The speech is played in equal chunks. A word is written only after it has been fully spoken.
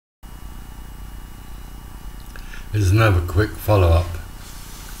There's another quick follow-up.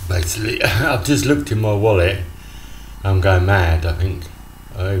 Basically, I've just looked in my wallet. I'm going mad, I think.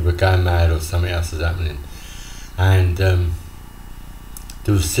 I either going mad or something else is happening. And the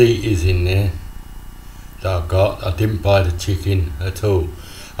receipt is in there that I've got. I didn't buy the chicken at all.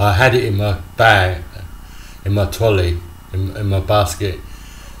 I had it in my bag, in my trolley, in my basket,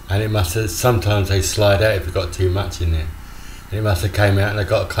 and it must have, sometimes they slide out if you've got too much in there. And it must have came out and I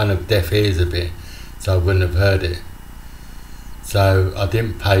got kind of deaf ears a bit, so I wouldn't have heard it. So I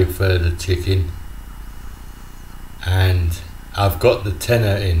didn't pay for the chicken, and I've got the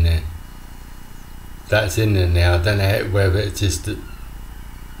tenner in there. That's in there now. I don't know whether it just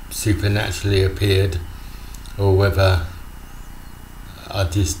supernaturally appeared or whether I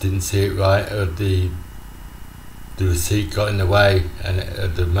just didn't see it right, or the receipt got in the way, and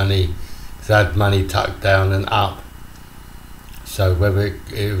the money, because I had money tucked down and up, so whether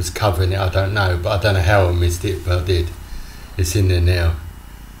it was covering it, I don't know. But I don't know how I missed it, but I did. It's in there now,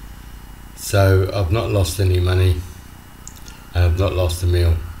 so I've not lost any money and I've not lost a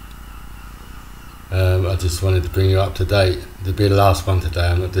meal. I just wanted to bring you up to date. There'll be the last one today.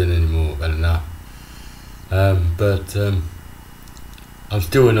 I'm not doing any more, about enough. But I'm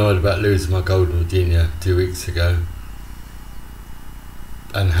still annoyed about losing my Golden Virginia 2 weeks ago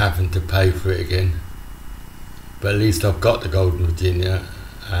and having to pay for it again. But at least I've got the Golden Virginia,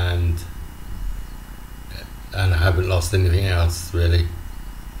 and I haven't lost anything else, really.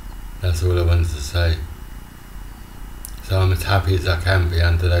 That's all I wanted to say. So I'm as happy as I can be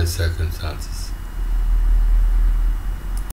under those circumstances.